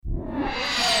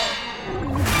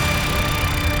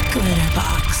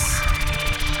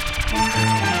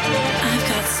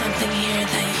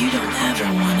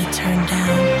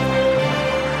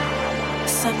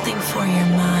for your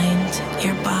mind,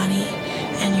 your body,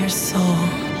 and your soul.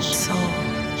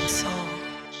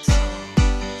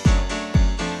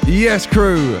 Yes,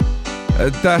 crew.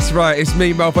 That's right. It's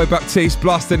me, Malvo Baptiste,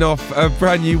 blasting off a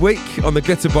brand new week on the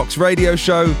Glitterbox Radio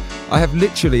Show. I have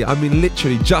literally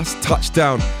just touched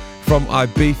down from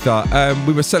Ibiza.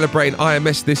 We were celebrating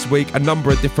IMS this week, a number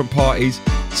of different parties.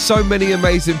 So many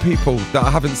amazing people that I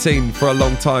haven't seen for a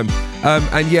long time.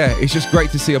 And yeah, it's just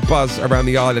great to see a buzz around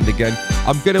the island again.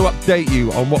 I'm going to update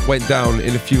you on what went down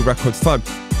in a few records' time.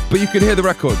 But you can hear the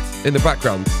record in the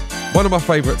background. One of my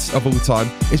favourites of all time.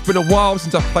 It's been a while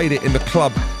since I played it in the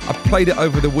club. I played it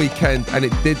over the weekend and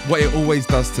it did what it always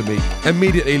does to me.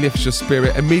 Immediately lifts your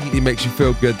spirit, immediately makes you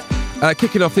feel good.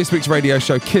 Kicking off this week's radio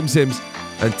show, Kim Sims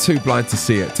and Too Blind to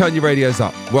See It. Turn your radios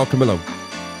up. Welcome along.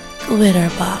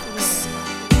 Glitterbox.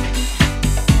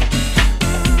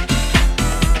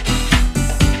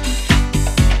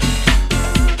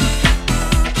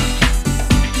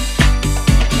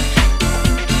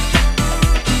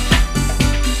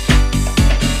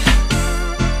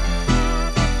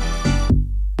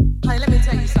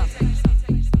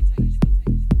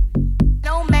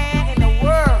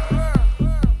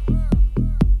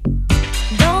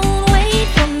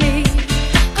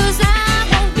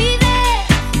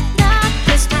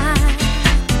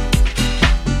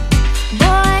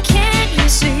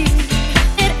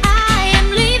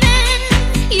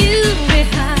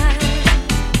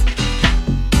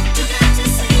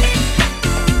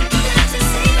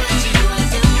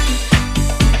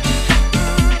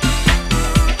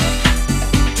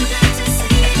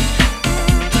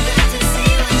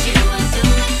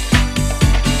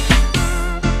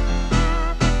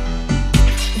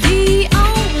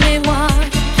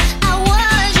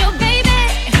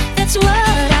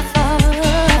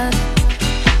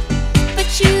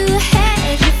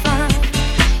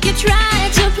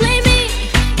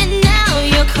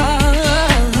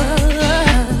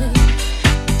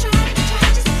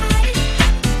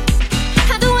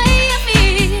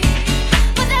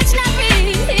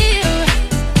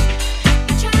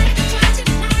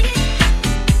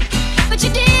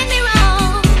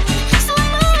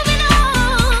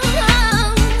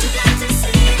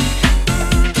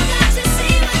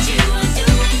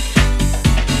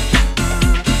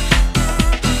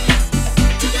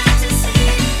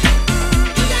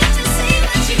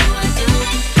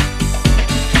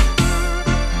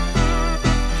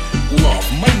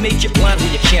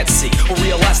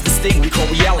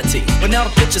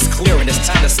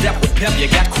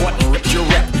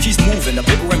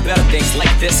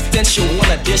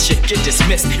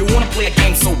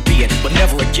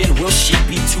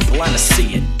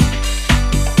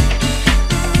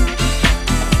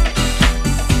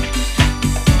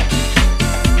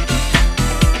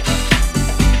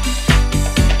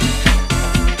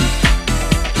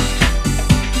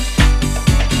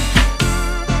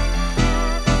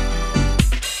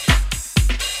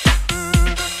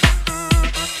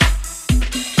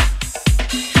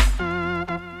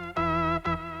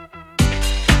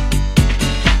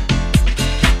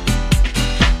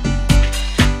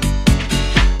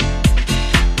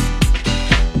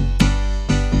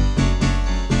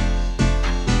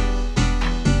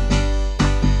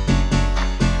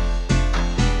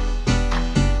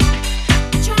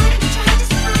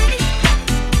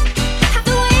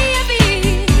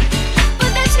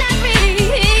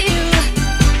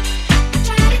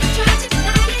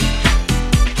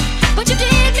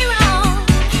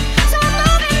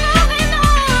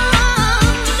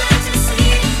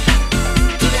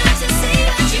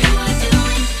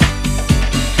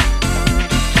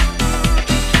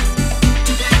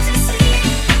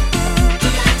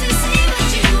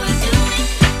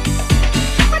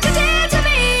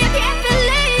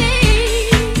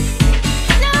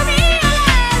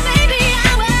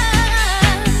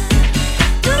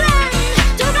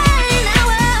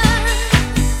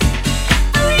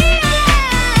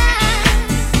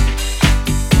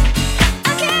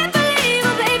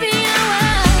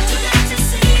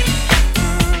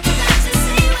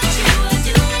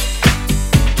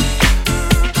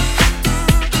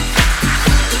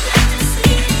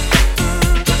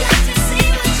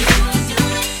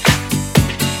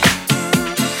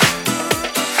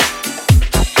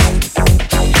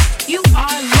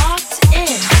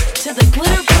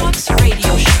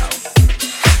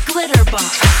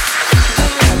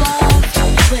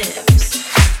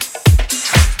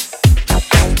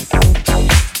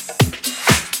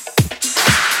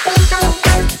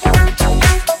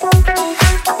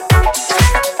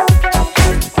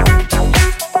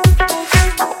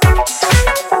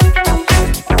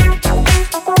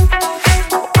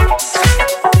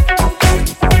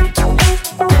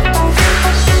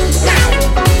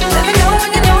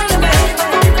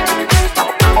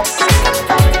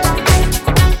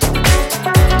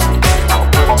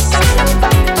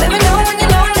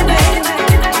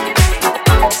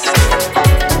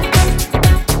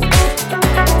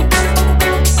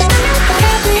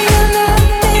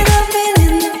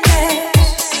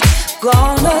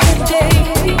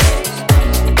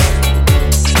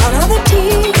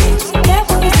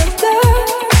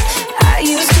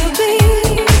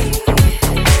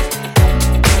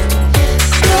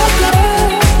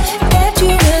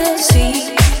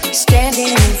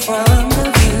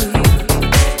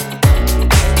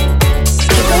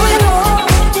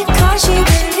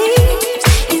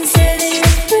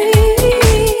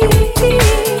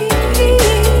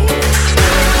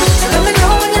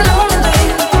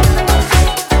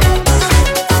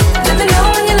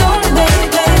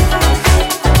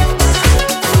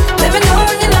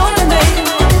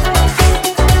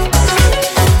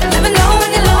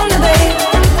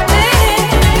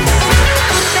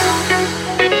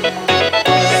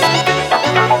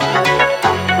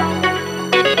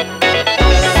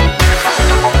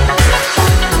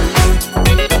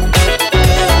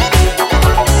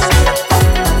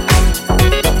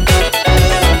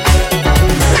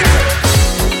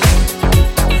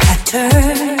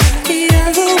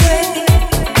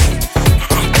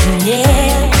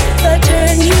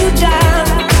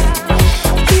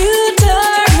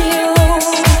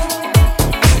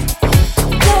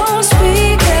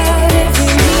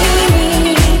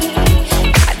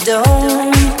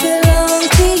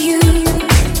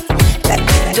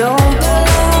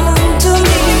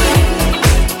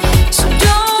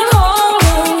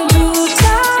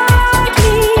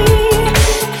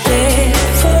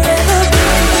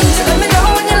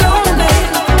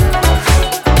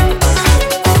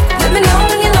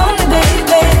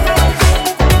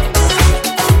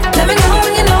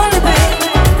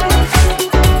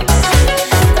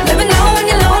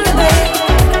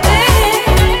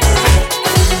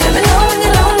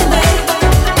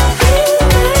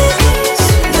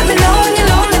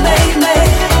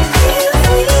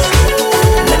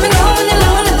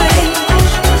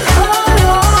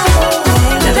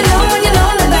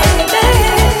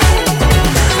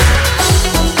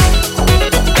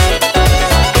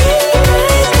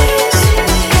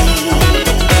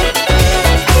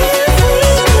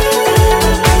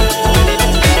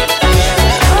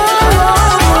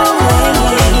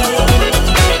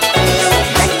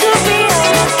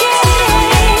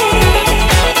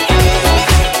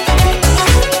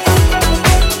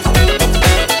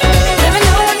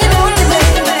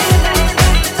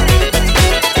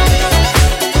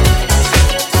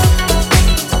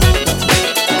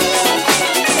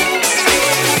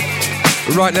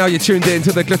 Right now, you're tuned in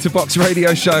to the Glitterbox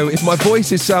Radio Show. If my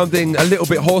voice is sounding a little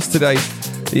bit hoarse today,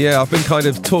 yeah, I've been kind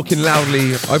of talking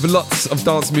loudly over lots of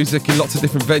dance music in lots of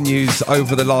different venues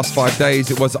over the last 5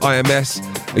 days. It was IMS.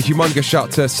 A humongous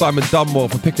shout to Simon Dunmore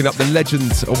for picking up the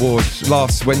Legend Award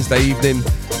last Wednesday evening.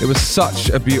 It was such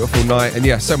a beautiful night, and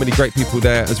yeah, so many great people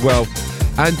there as well.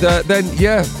 And then,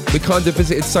 yeah, we kind of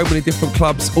visited so many different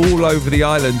clubs all over the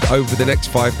island over the next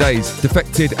 5 days.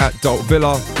 Defected at Dalt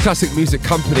Villa, Classic Music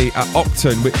Company at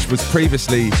Octon, which was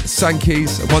previously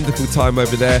Sankey's, a wonderful time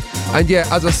over there. And yeah,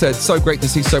 as I said, so great to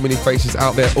see so many faces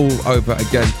out there all over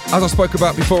again. As I spoke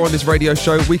about before on this radio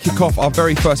show, we kick off our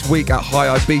very first week at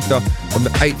High Ibiza on the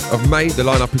 8th of May. The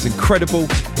lineup is incredible.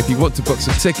 If you want to book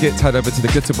some tickets, head over to the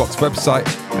Glitterbox website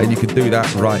and you can do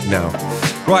that right now.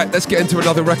 Right, let's get into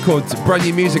another record. Brand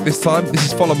new music this time. This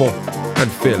is Follow More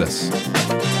and Fearless.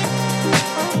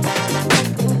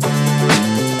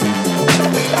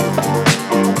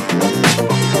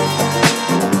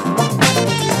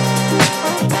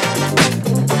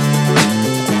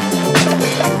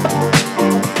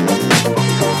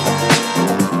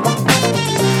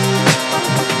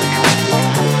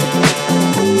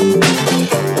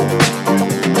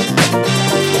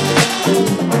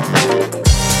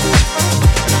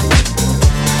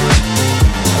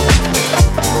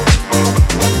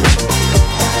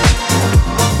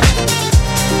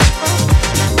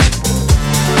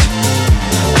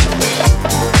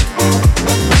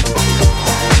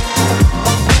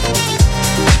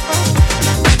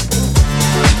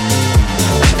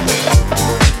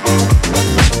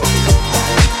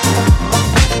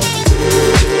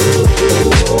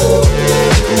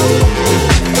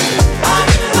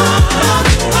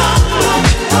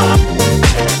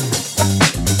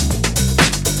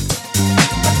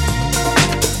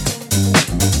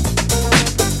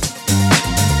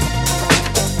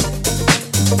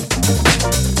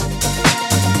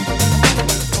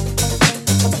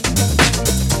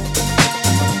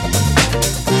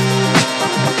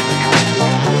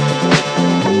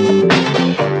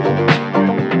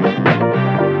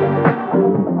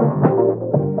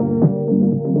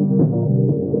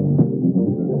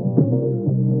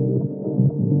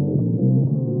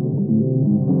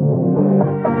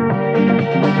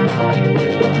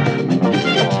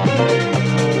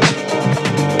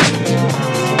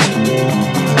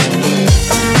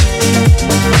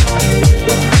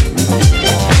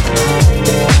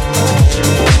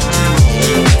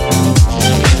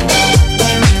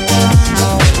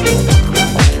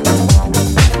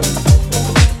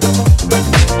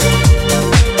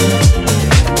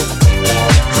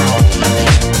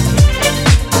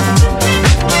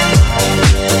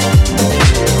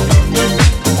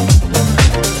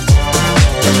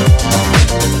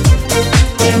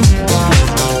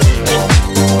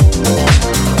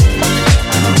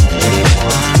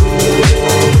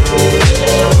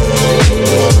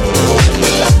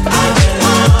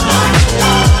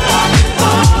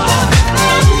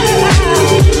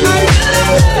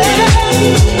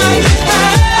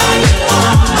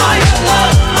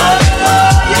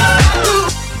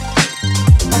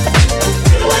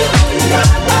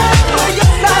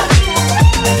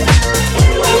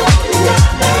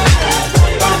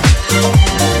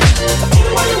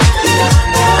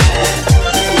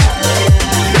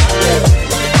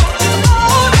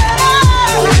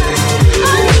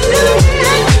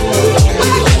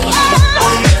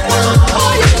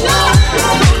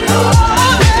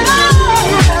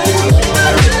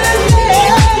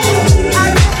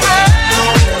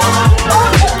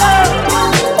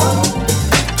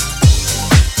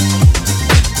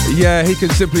 He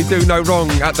can simply do no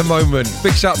wrong at the moment.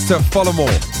 Big shouts to Follow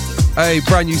More, a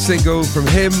brand new single from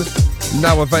him,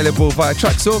 now available via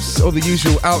Traxsource or the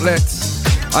usual outlets.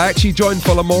 I actually joined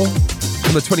Follow More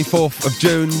on the 24th of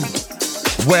June,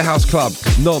 Warehouse Club,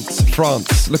 Nantes,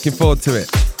 France. Looking forward to it.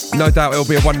 No doubt it'll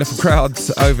be a wonderful crowd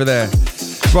over there.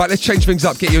 Right, let's change things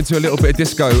up, get you into a little bit of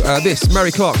disco. This,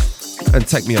 Mary Clark, and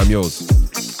Take Me, I'm Yours.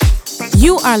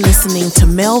 You are listening to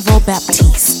Melvo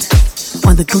Baptiste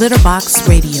on the Glitterbox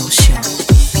Radio Show.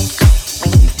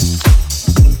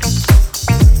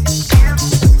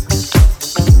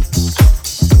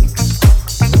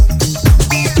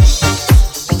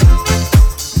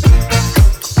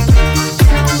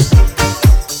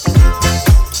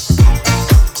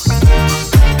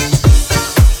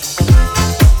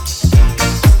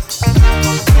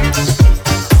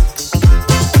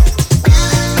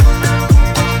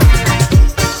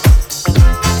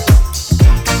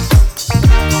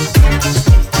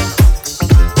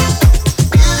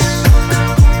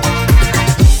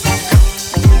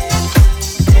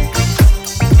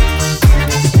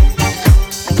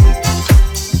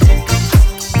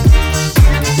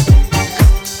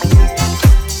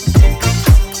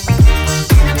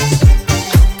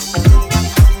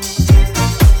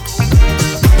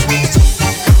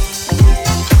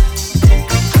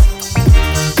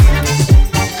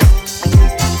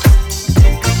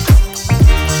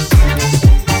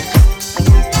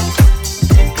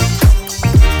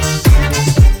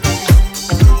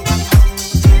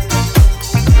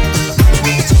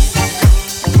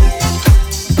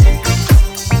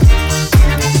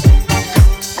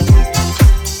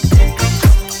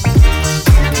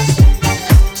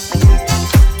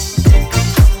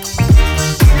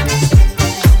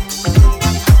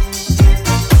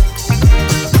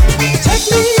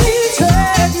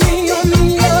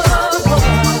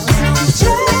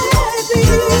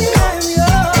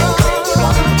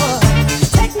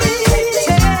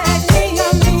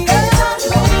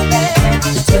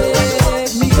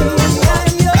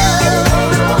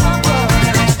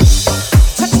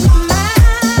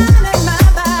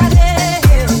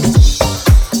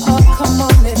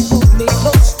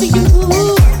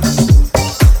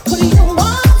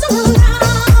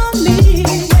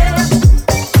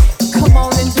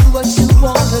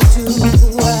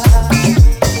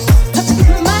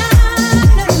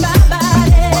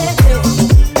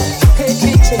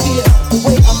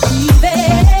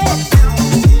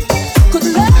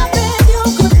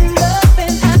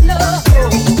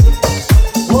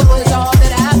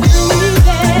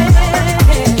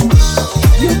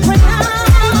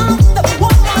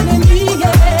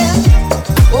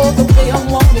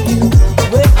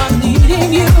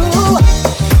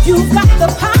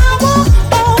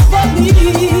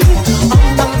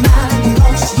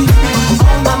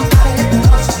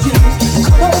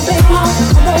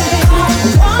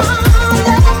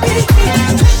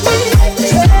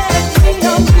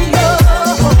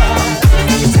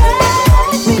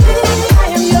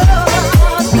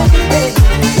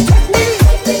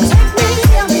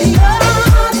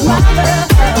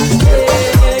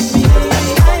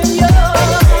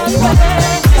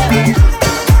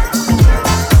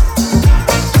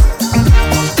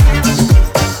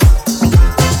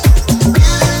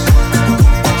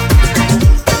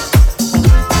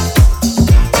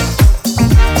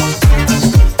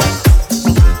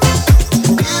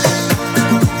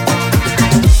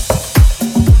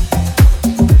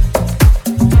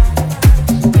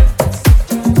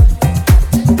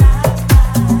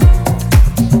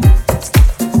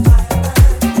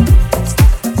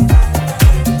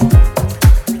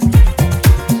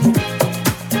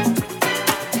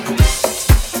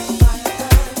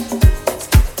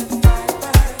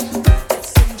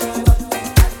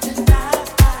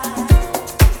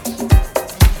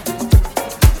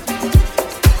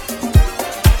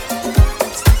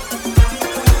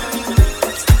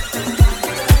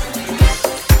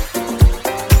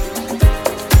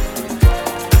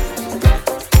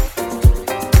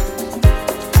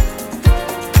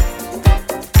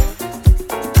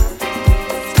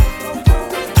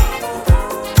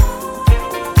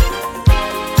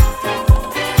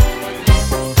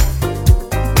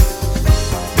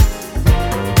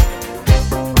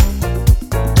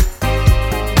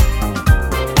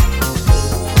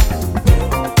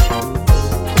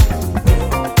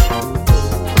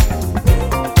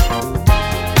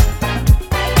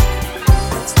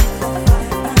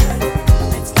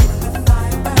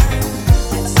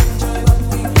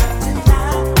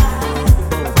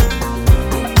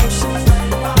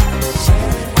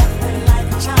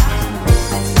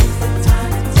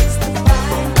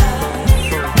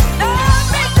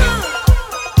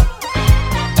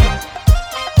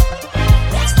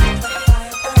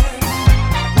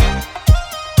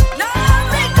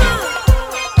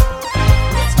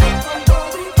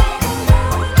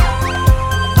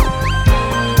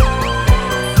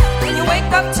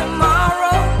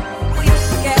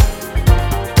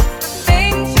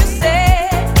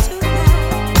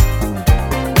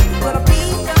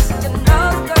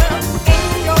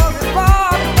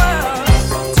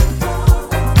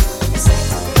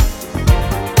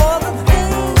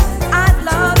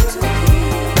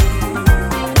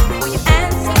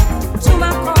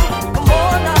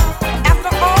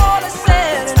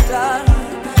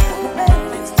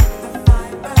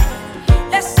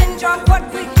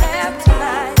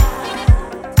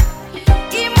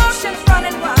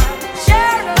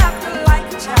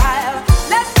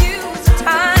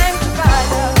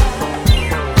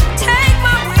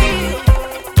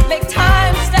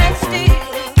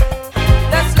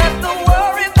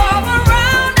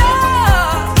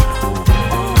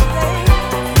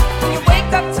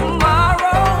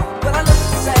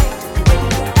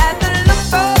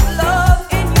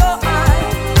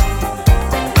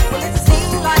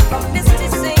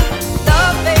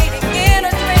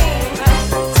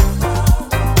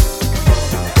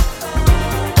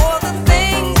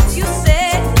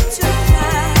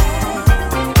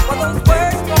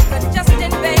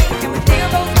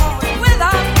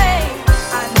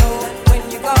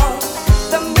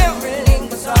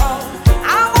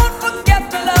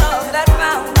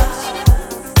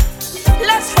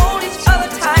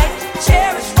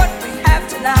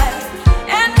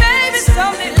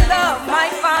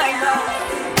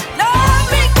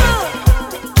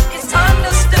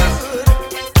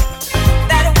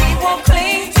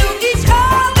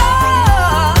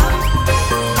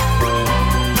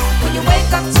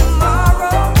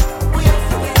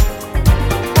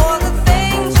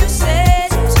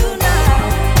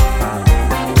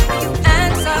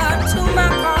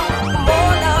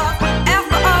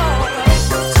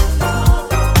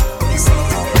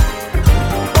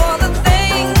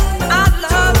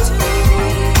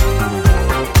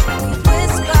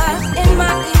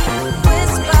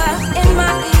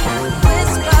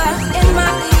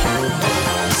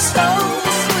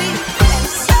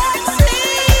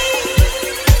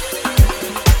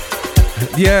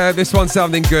 Yeah, this one's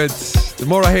sounding good. The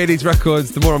more I hear these records,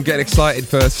 the more I'm getting excited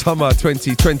for summer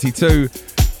 2022.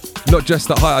 Not just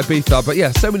at High Ibiza, but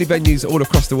yeah, so many venues all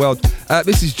across the world.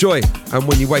 This is Joy, and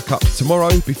when you wake up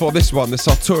tomorrow, before this one, the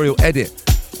sartorial edit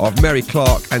of Mary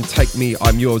Clark and Take Me,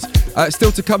 I'm Yours.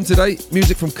 Still to come today,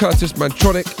 music from Curtis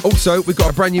Mantronic. Also, we've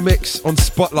got a brand new mix on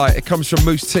Spotlight. It comes from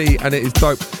Moose T, and it is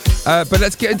dope. But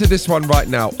let's get into this one right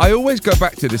now. I always go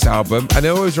back to this album, and it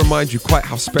always reminds you quite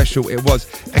how special it was,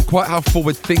 and quite how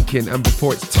forward-thinking and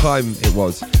before its time it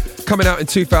was. Coming out in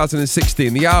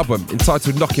 2016, the album,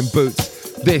 entitled Knocking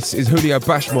Boots. This is Julio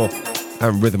Bashmore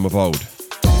and Rhythm of Old.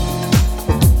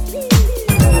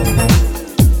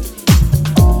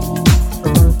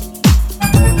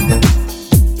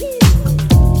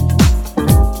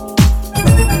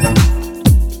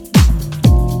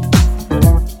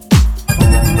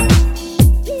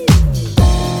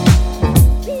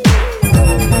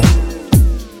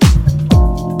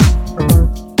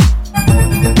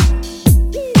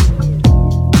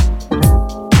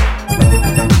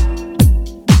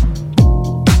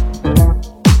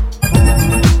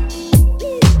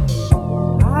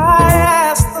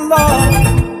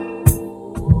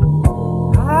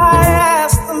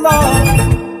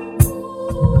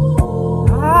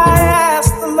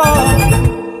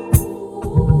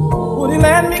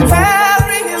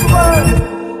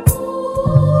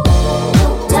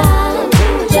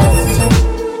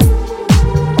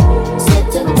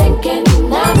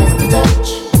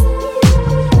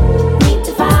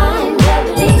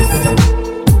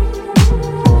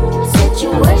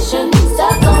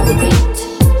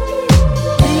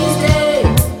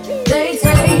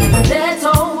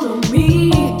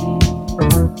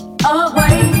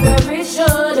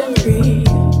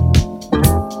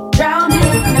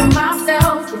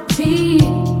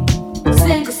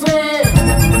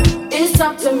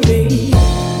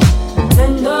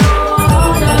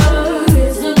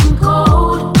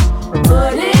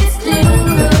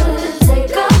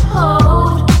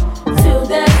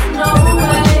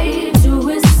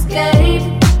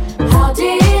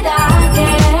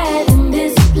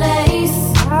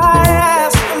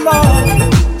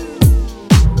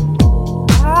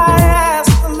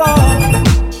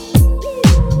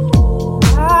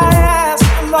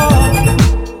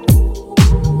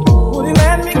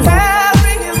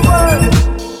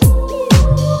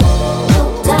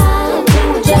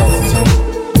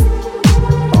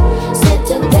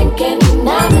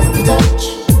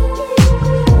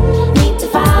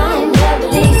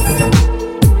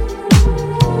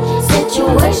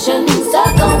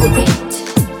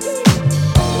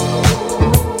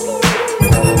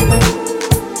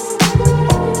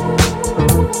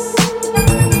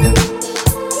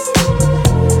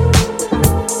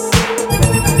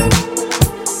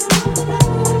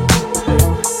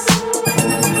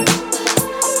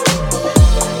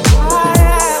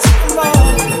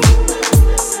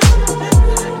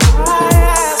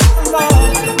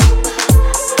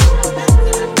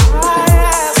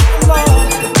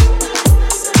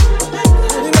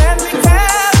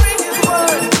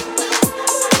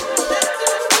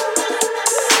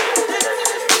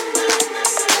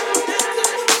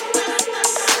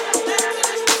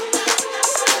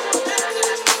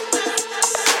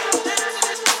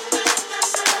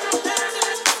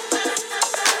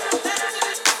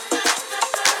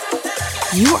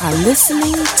 You are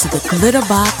listening to the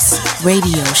Glitterbox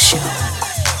Radio Show.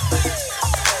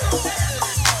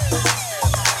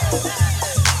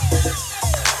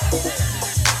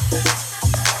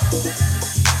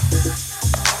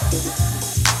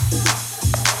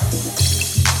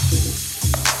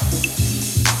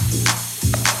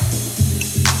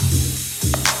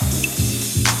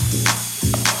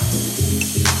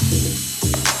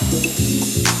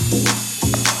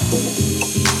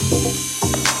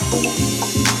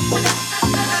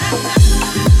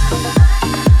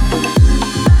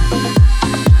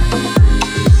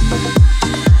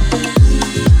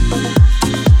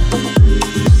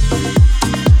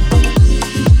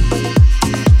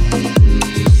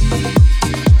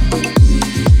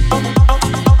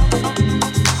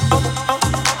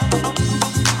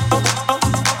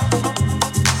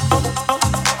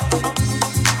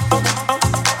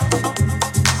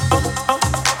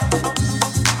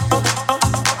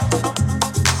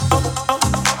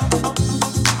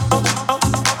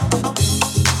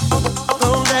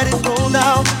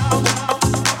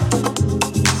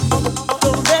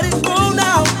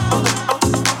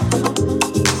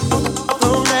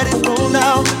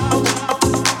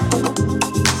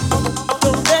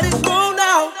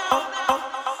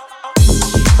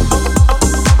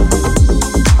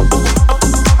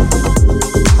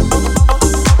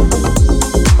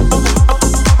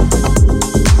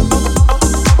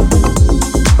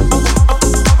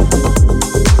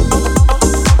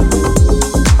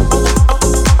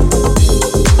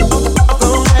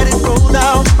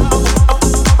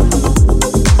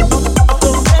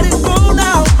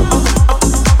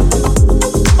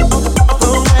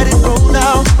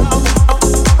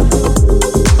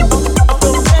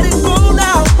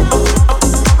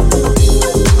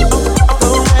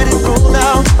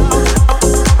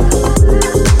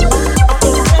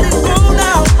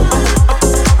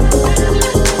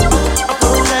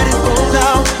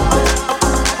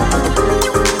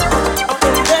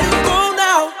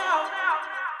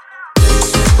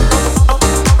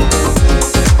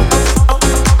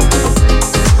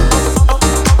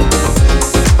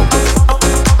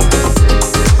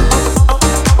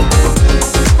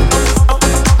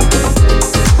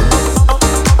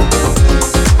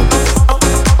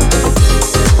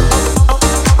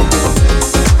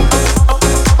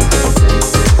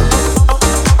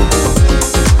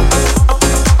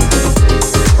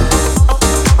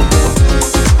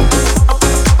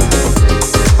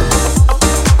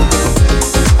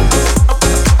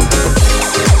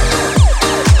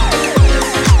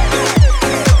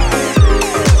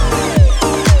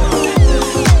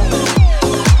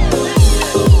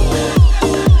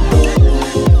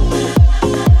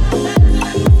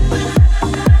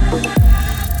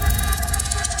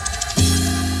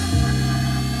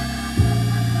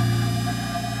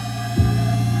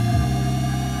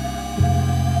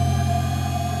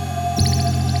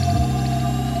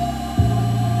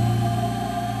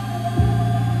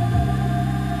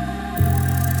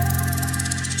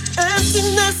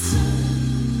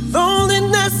 Happiness,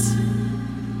 loneliness,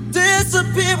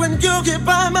 disappear when you get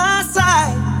by my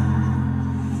side.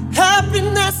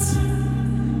 Happiness,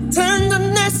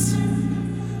 tenderness,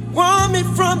 warm me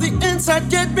from the inside,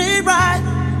 get me right.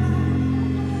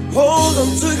 Hold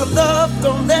on to your love,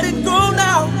 don't let it go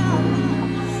now.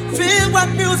 Feel what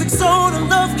music, soul, and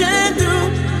love can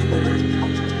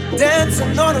do.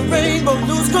 Dancing on a rainbow,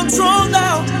 lose control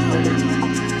now.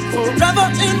 Forever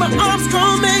in my arms,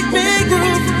 come make me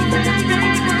groove.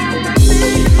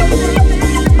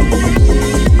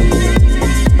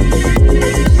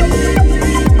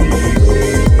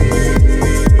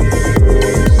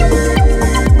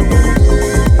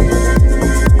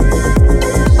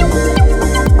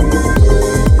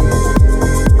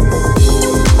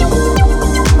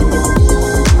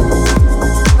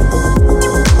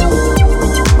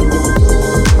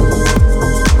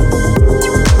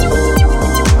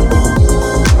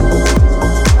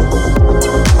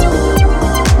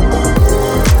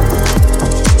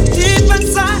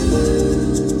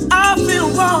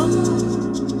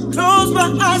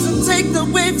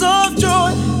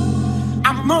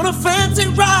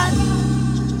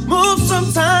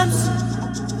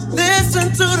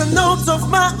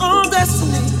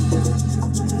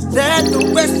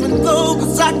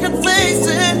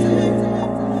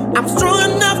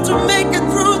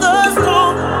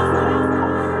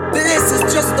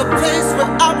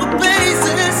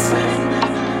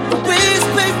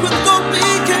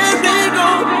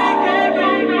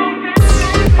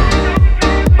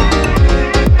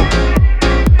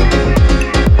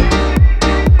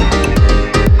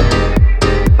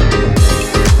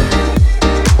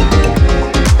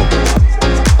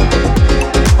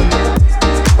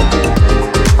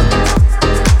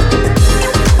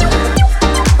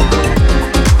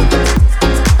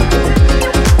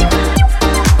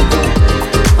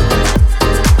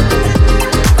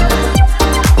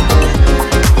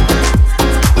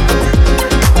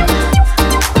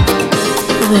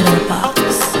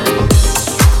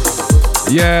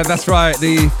 Yeah, that's right.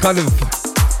 The kind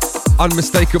of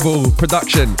unmistakable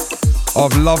production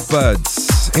of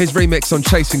Lovebirds. His remix on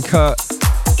Chasing Kurt,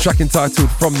 track entitled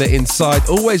From the Inside.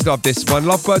 Always love this one.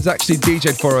 Lovebirds actually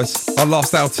DJ'd for us our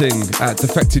last outing at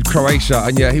Defected Croatia,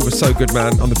 and yeah, he was so good,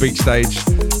 man, on the beach stage.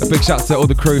 A big shout out to all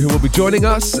the crew who will be joining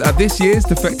us at this year's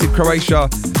Defected Croatia.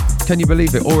 Can you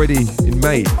believe it? Already in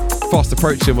May, fast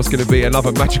approaching what's going to be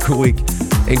another magical week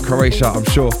in Croatia, I'm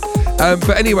sure.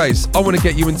 But anyways, I want to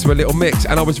get you into a little mix,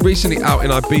 and I was recently out in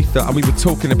Ibiza and we were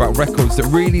talking about records that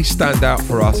really stand out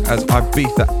for us as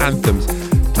Ibiza anthems,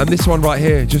 and this one right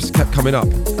here just kept coming up.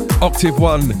 Octave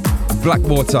One,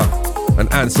 Blackwater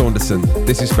and Anne Saunderson.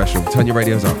 This is special. Turn your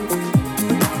radios up.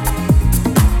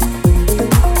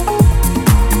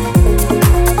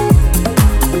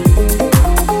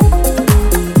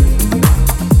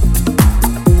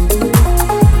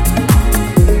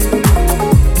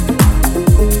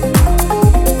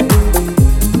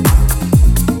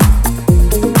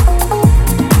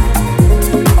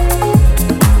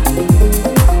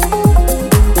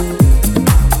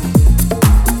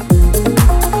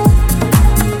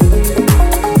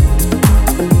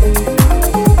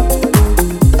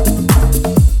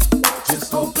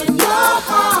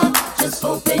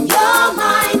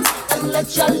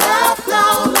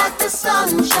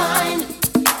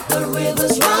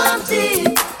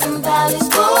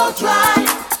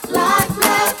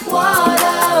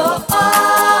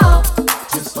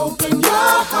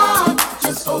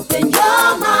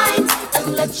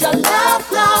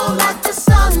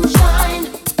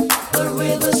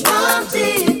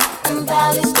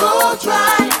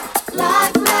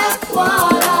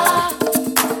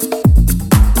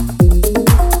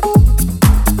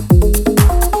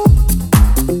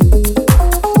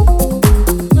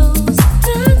 Close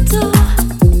the door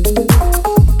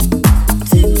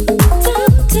to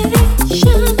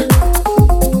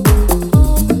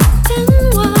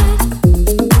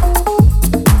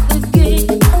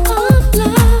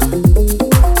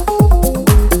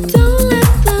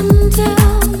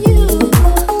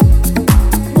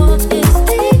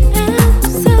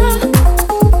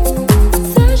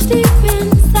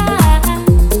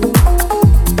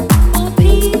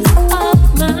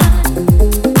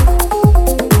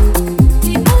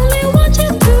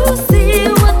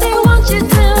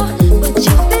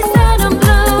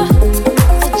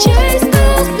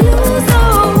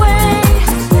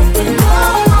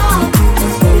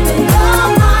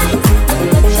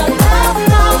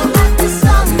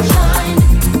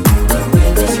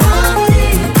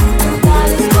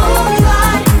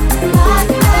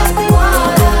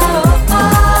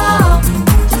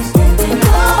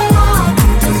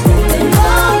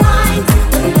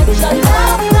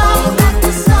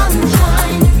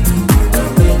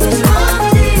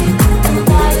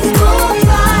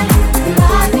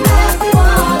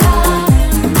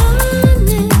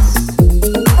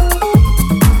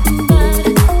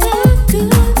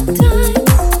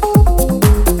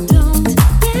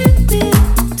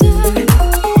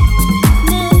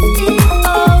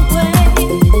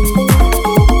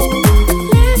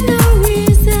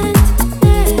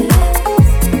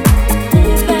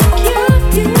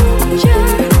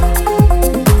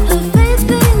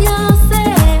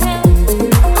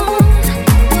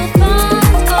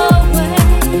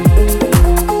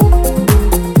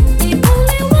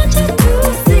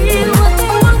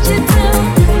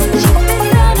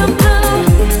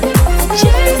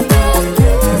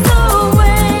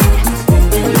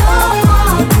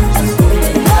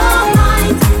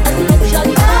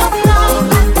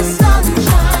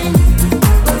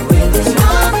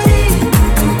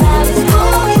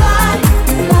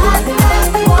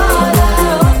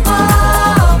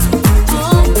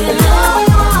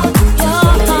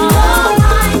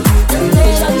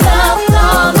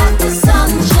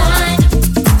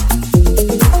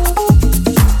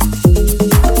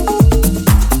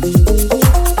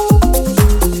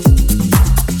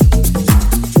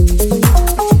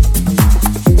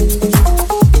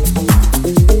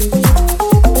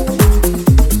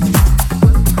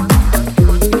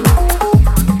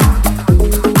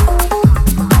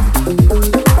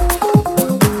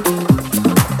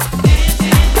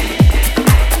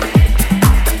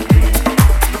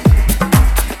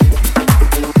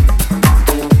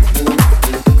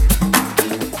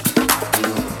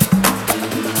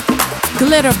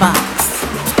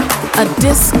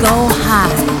Disco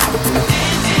High.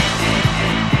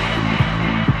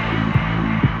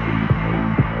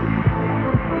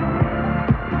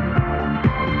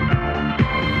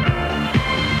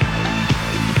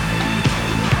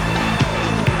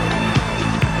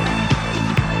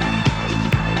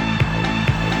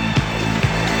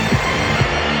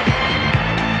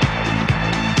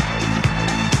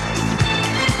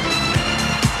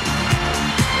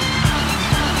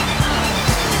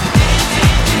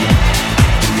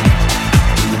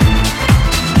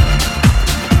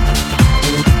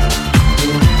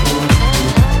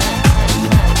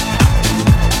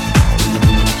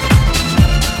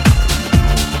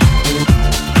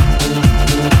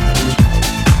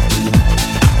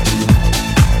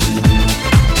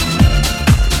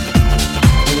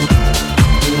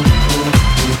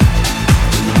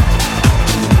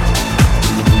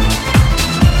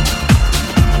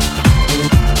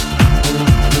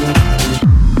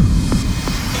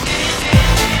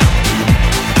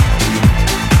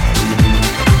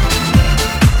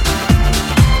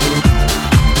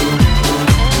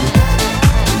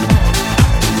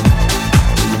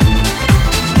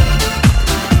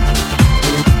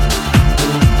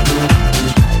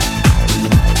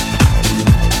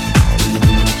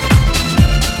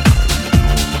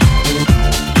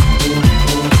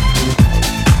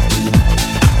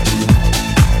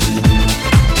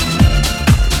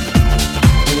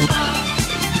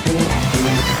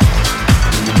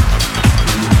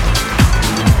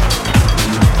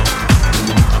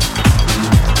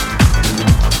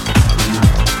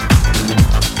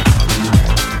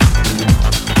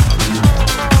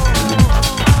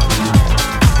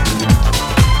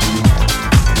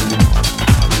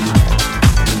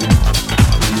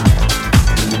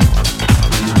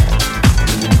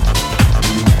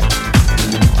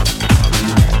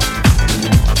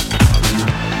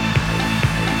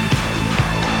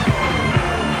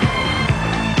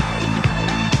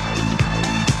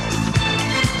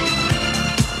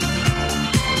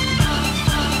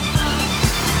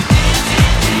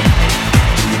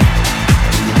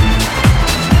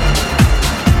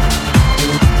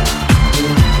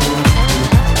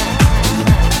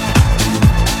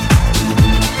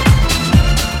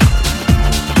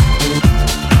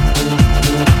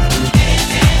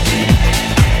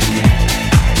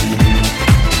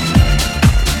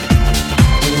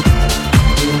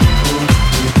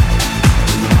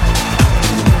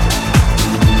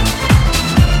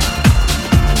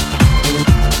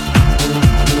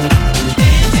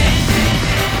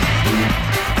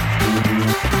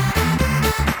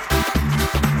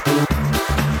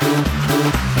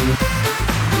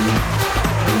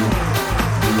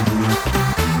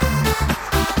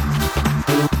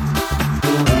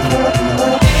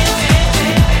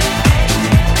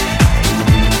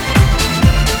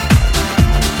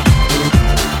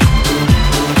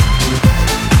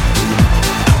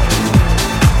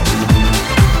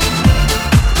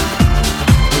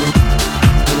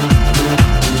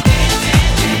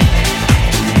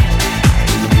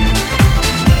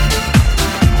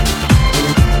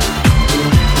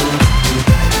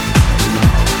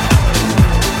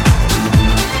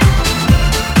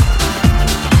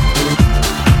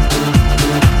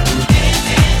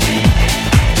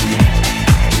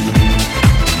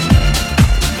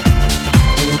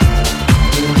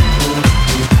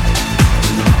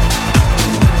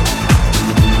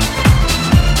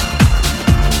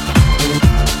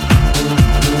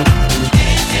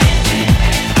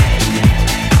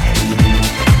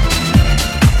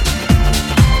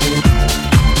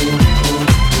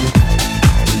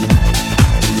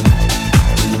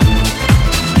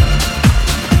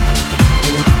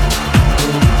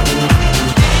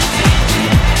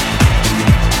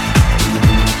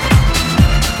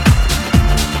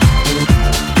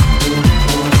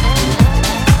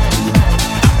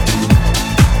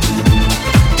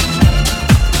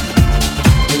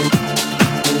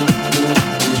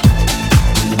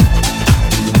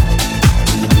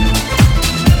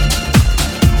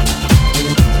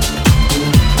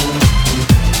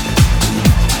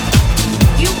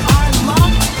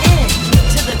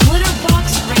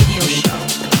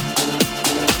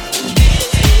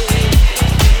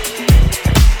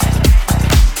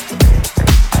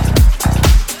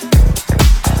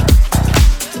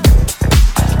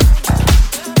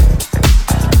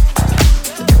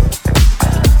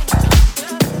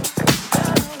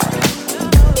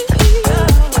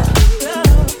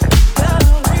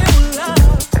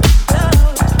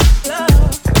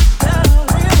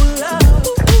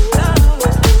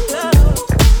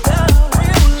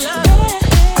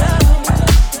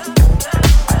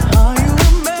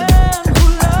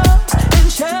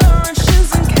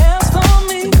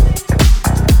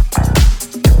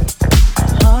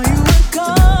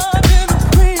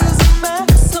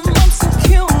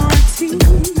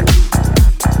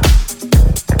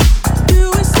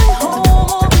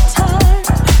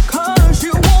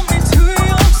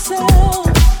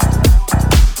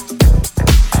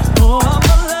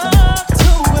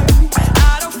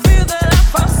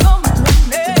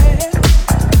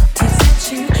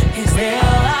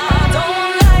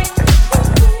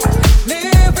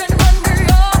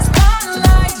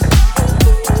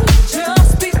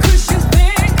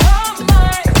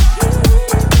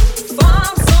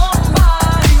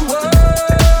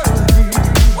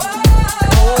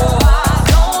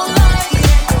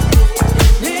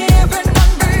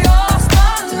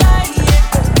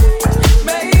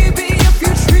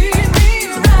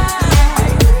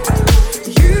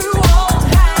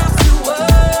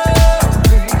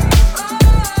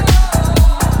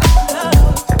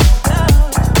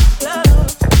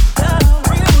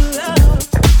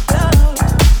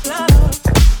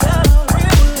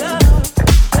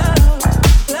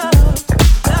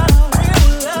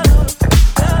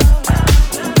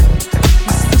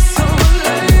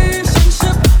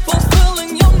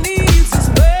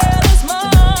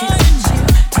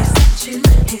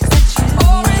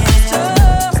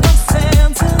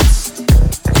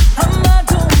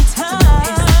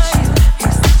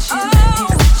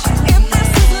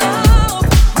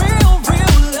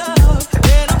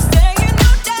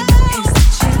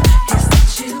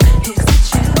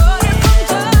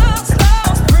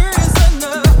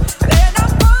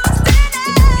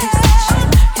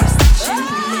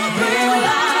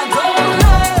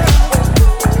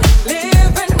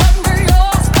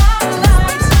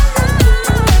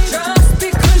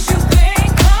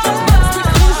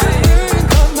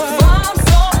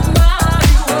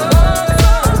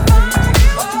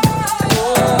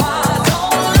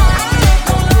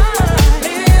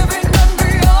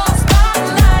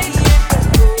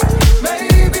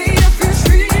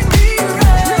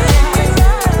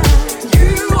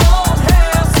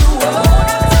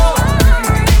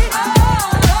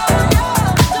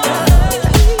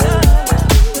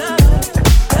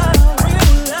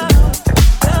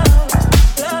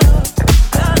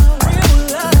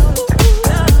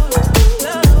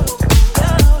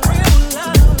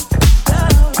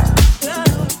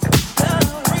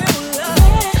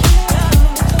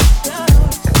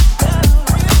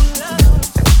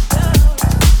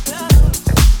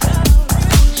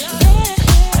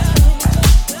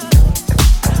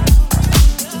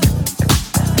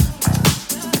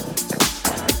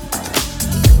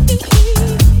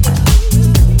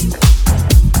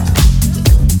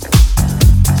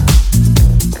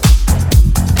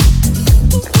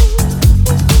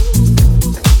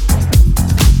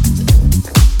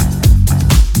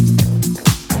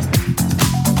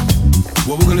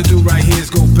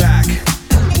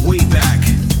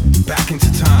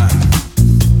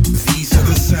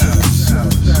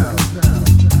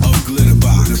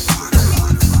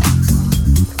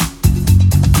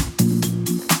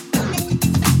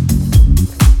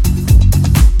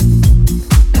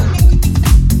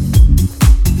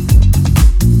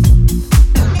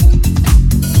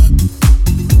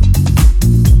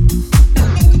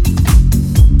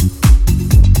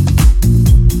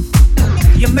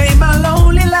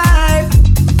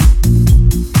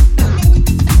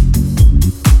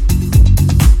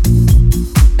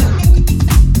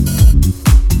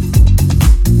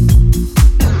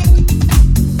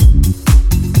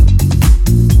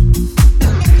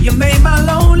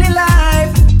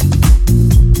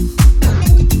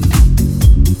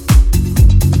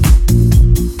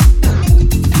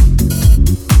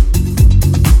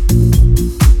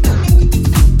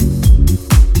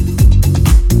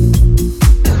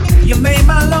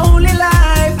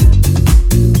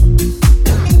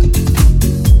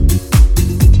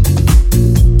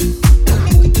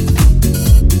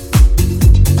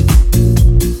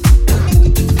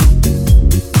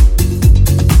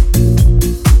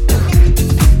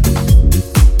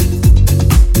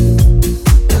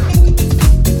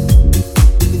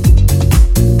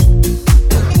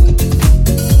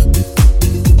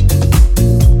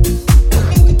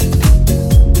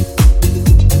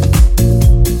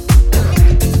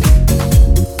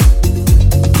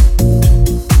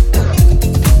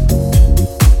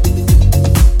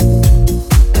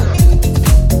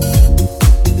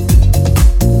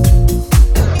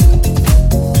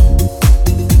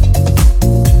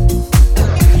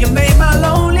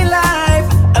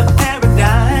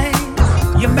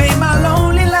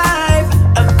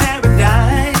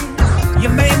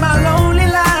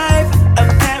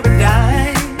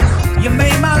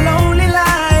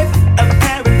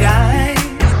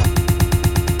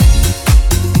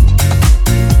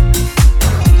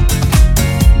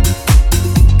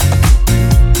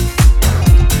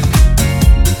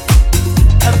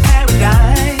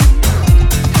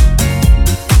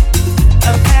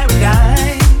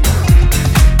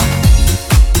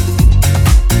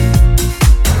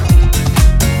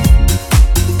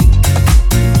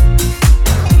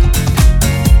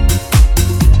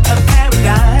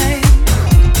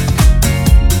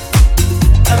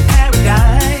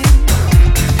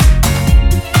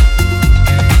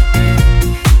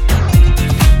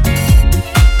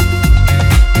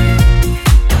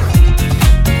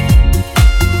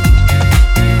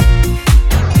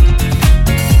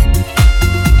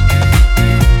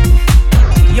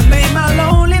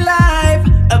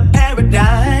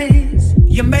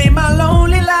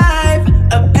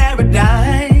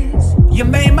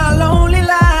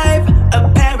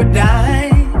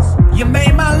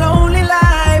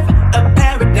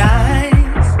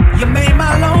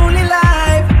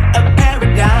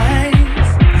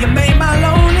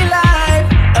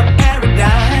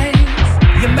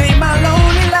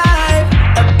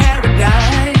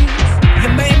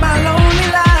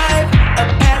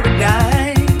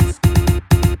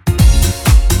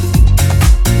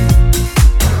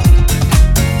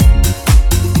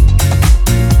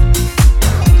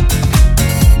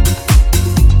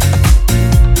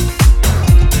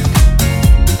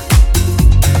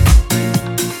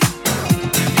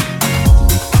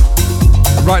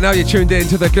 Right now you're tuned in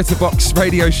to the Glitterbox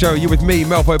radio show. You're with me,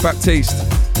 Melvo Baptiste,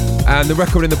 and the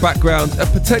record in the background, a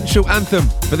potential anthem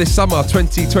for this summer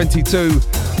 2022,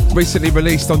 recently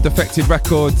released on Defected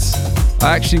Records.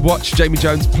 I actually watched Jamie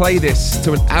Jones play this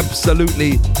to an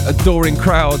absolutely adoring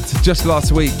crowd just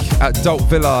last week at Dolt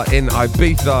Villa in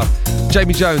Ibiza.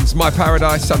 Jamie Jones, My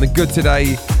Paradise, sounding good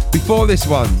today. Before this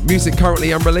one, music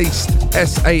currently unreleased,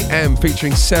 SAM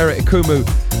featuring Sarah Ikumu.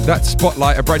 That's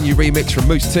Spotlight, a brand new remix from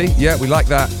Moose T. Yeah, we like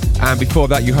that. And before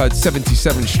that, you heard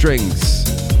 77 Strings,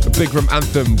 Big Room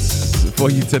anthems for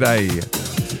you today.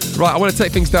 Right, I want to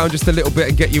take things down just a little bit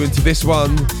and get you into this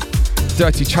one.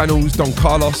 Dirty Channels, Don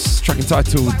Carlos, track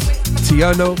entitled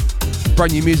Tierno.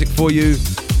 Brand new music for you.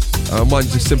 One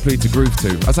just simply to groove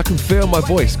to. As I can feel my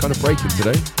voice kind of breaking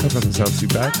today. Hope it doesn't sound too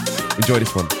bad. Enjoy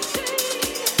this one.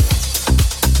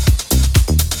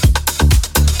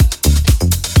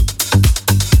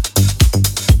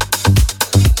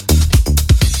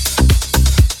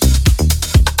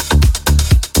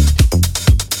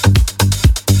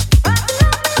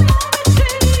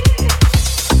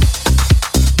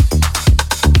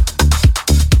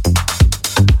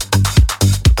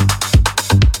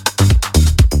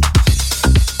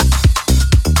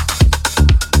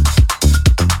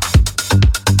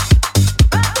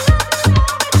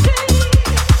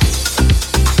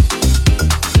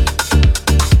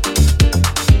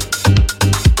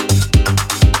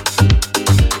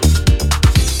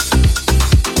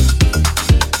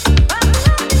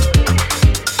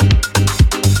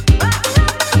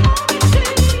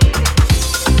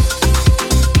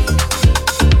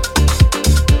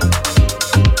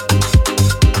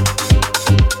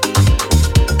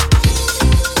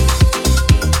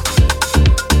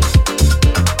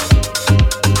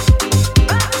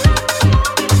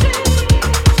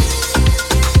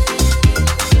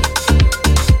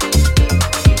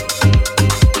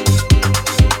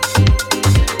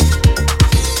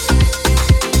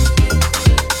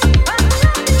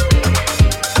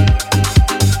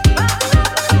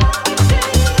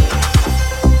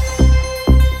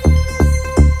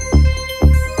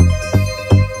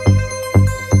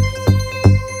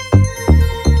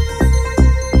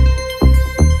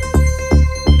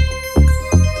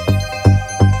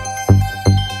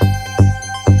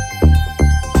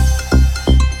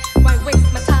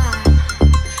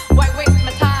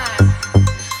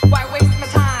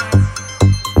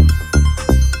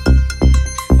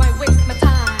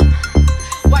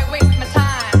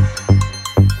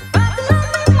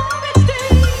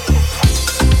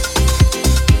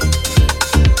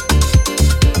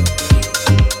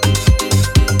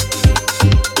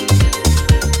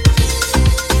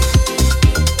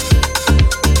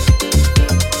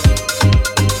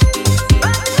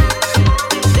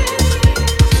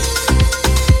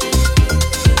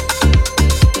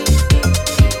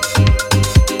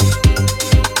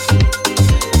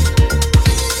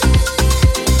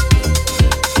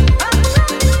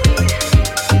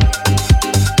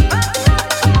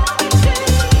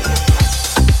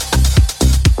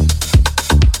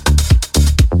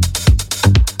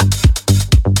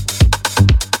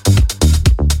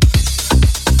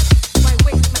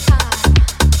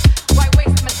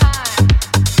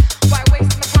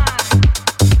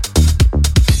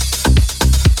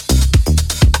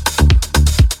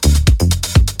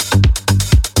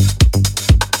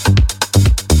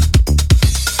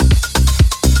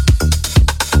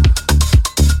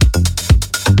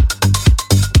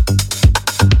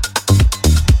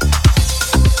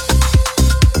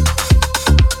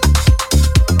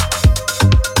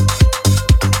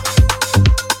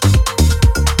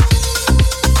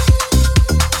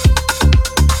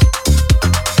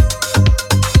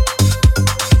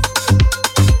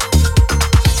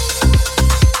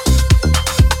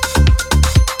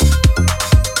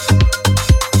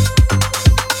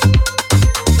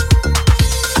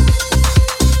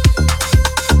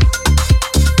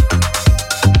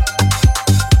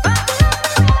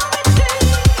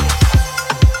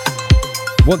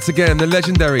 Once again, the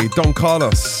legendary Don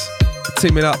Carlos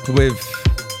teaming up with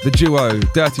the duo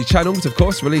Dirty Channels, of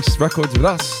course, released records with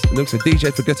us, and also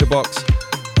DJ for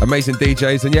Glitterbox. Amazing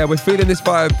DJs, and yeah, we're feeling this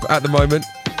vibe at the moment.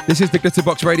 This is the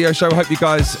Glitterbox radio show. I hope you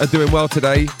guys are doing well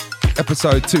today.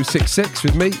 Episode 266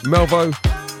 with me, Melvo.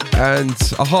 And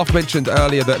I half mentioned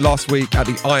earlier that last week at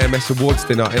the IMS Awards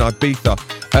dinner in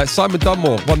Ibiza, Simon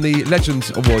Dunmore won the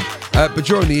Legends Award. But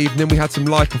during the evening, we had some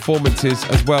live performances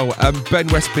as well. Ben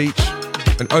Westbeach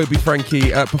and Obi Frankie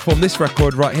performed this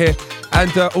record right here.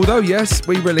 And although, yes,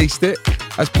 we released it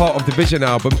as part of the Vision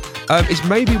album, it's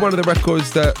maybe one of the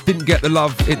records that didn't get the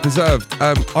love it deserved.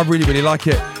 I really, really like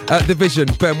it. The Vision,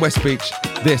 Ben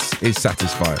Westbeach, this is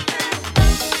Satisfied.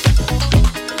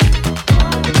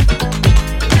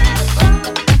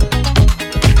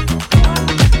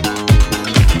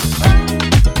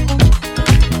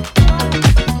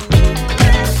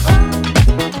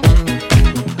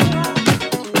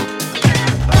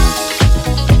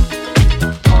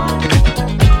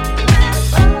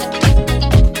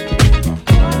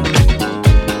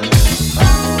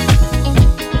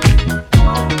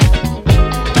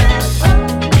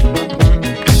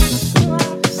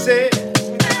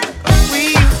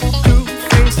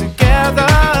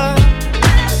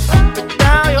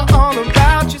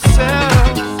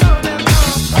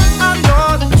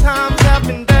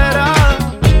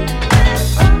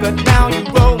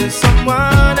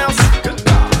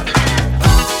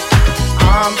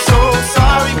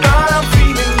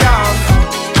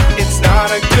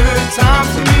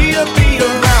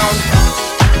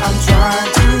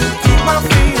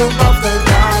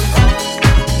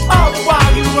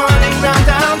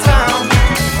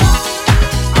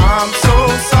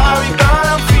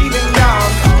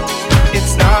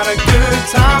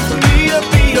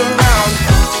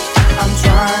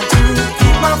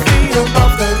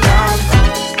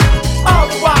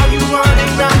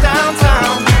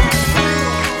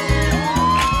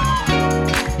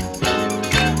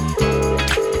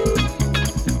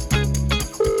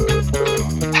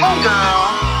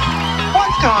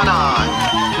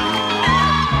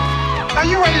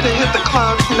 ready to hit the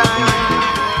club tonight?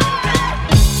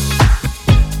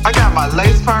 I got my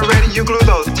lace front ready, you glue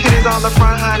those titties on the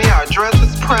front, honey. Our dress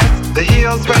is pressed, the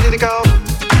heels ready to go.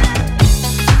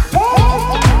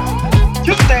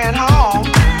 You staying home?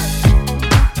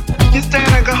 You staying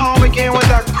to go home again with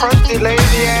that crusty,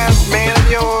 lazy ass man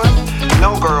of yours?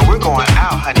 No, girl, we're going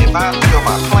out, honey. If I have to go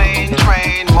by plane,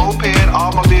 train, moped,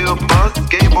 automobile, bus,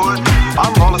 skateboard,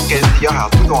 I'm roller skating to your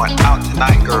house. We're going out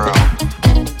tonight, girl.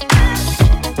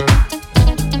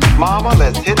 Mama,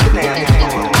 let's hit the dance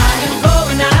floor. I am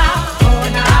going out,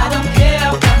 going out. I don't care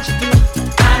what you do.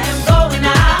 I am going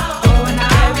out, going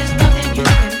out. There is nothing you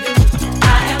can do.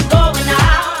 I am going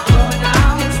out, going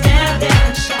out. You can stand there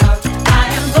and shout. I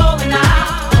am going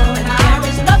out, going out. There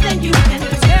is nothing you can do.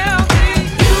 Tell me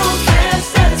you can't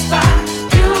satisfy.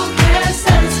 You can't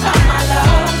satisfy my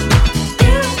love.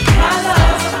 You, my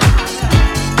love.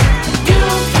 You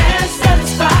can't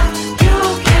satisfy. You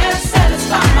can't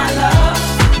satisfy my love.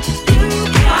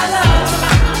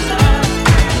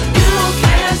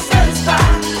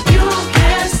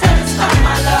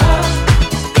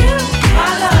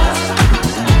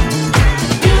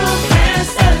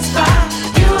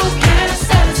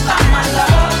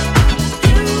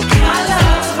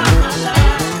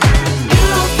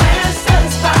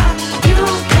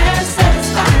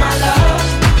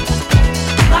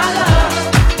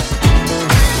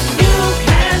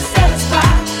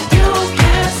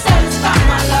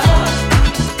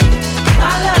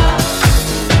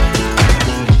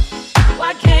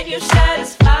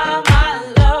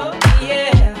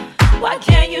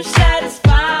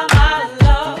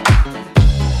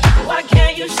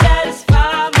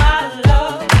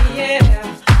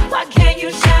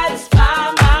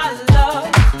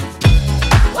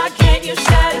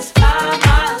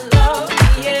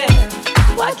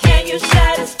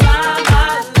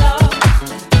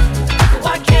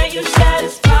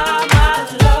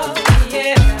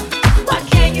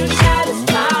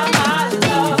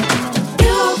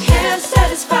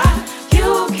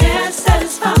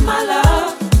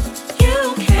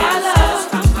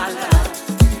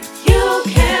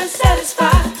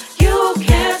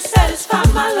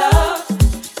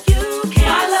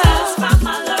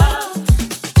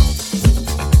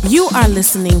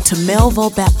 Listening to Melvo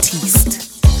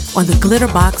Baptiste on the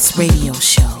Glitterbox Radio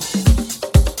Show.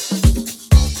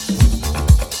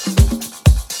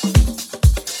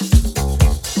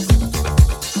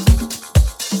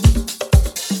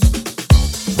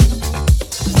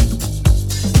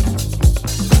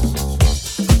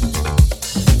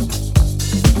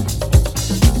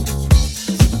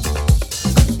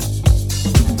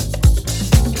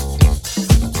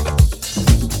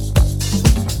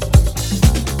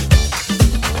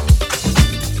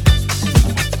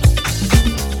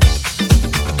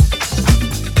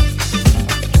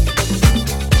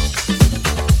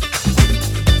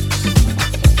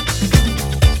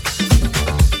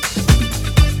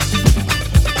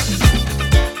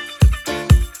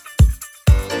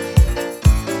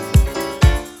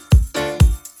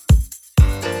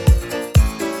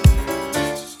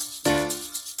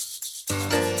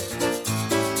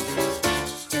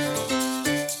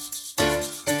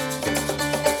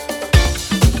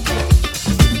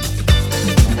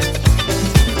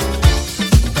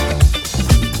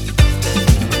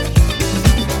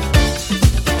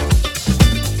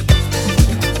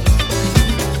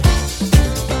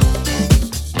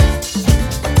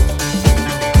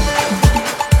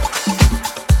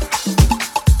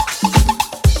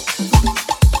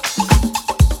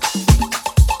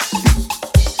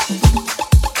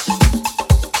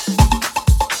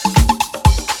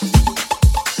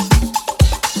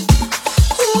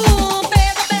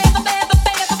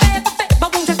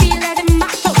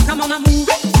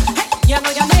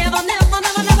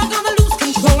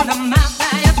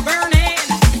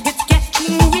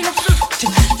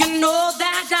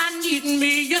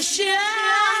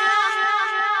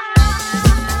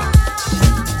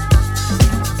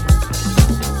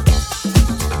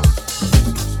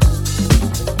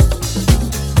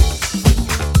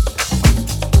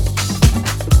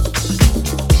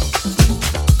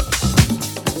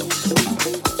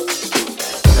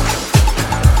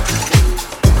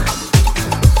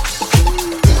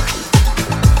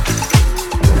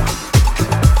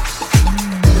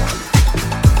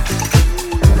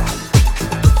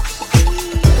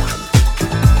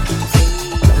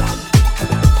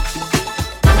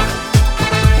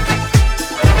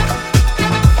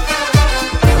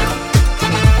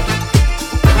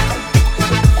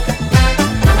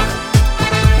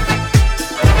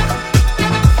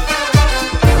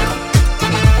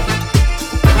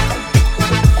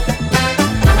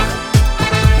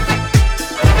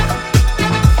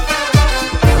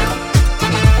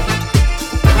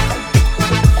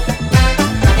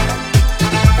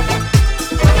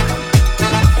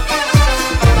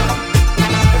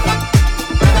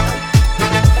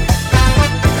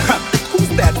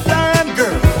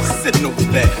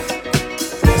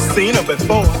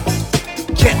 before,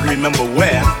 can't remember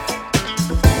where.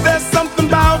 There's something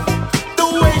about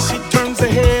the way she turns her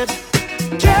head,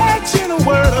 catching a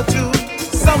word or two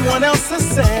someone else has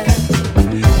said.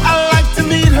 I like to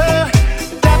meet her,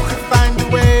 got to find a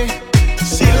way.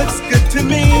 She looks good to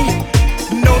me,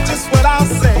 know just what I'll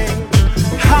say.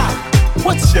 Hi,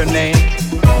 what's your name?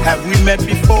 Have we met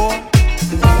before?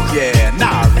 Yeah,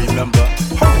 now I remember.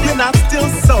 Hope you're not still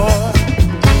sore.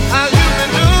 How you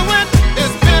been doing?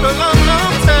 It's been a long,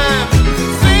 long time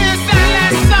since I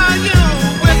last saw you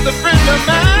with a friend of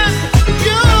mine.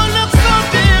 You look so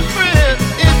different.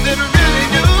 Is it really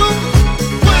you?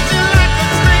 Would you like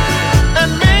a drink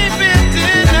and maybe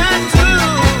dinner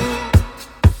too?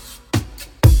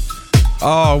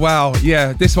 Oh, wow.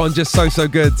 Yeah, this one just so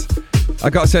good. I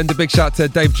got to send a big shout to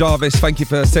Dave Jarvis. Thank you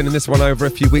for sending this one over a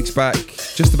few weeks back.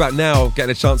 Just about now,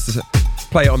 getting a chance to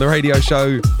play it on the radio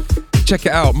show. Check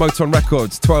it out, Motown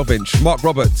Records, 12-inch. Mark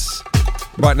Roberts,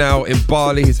 right now in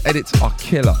Bali. His edits are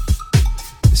killer.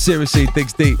 Seriously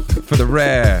digs deep for the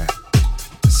rare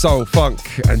soul, funk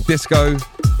and disco.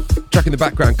 Track in the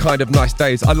background, Kind of Nice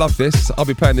Days. I love this. I'll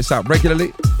be playing this out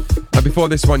regularly. And before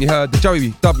this one, you heard the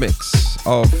Joey dub mix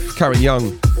of Karen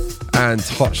Young and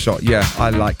Hot Shot. Yeah, I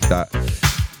like that.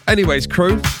 Anyways,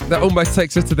 crew, that almost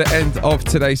takes us to the end of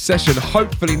today's session.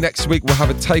 Hopefully next week we'll have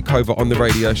a takeover on the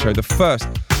radio show, the first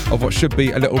of what should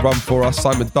be a little run for us.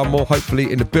 Simon Dunmore,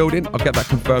 hopefully in the building. I'll get that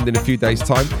confirmed in a few days'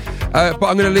 time. But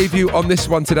I'm going to leave you on this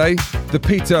one today. The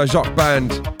Peter Jacques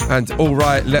Band and All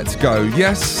Right, Let's Go.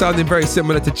 Yes, sounding very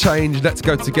similar to Change, Let's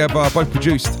Go Together, both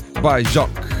produced by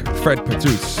Jacques Fred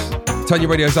Petrus. Turn your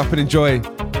radios up and enjoy,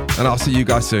 and I'll see you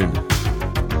guys soon.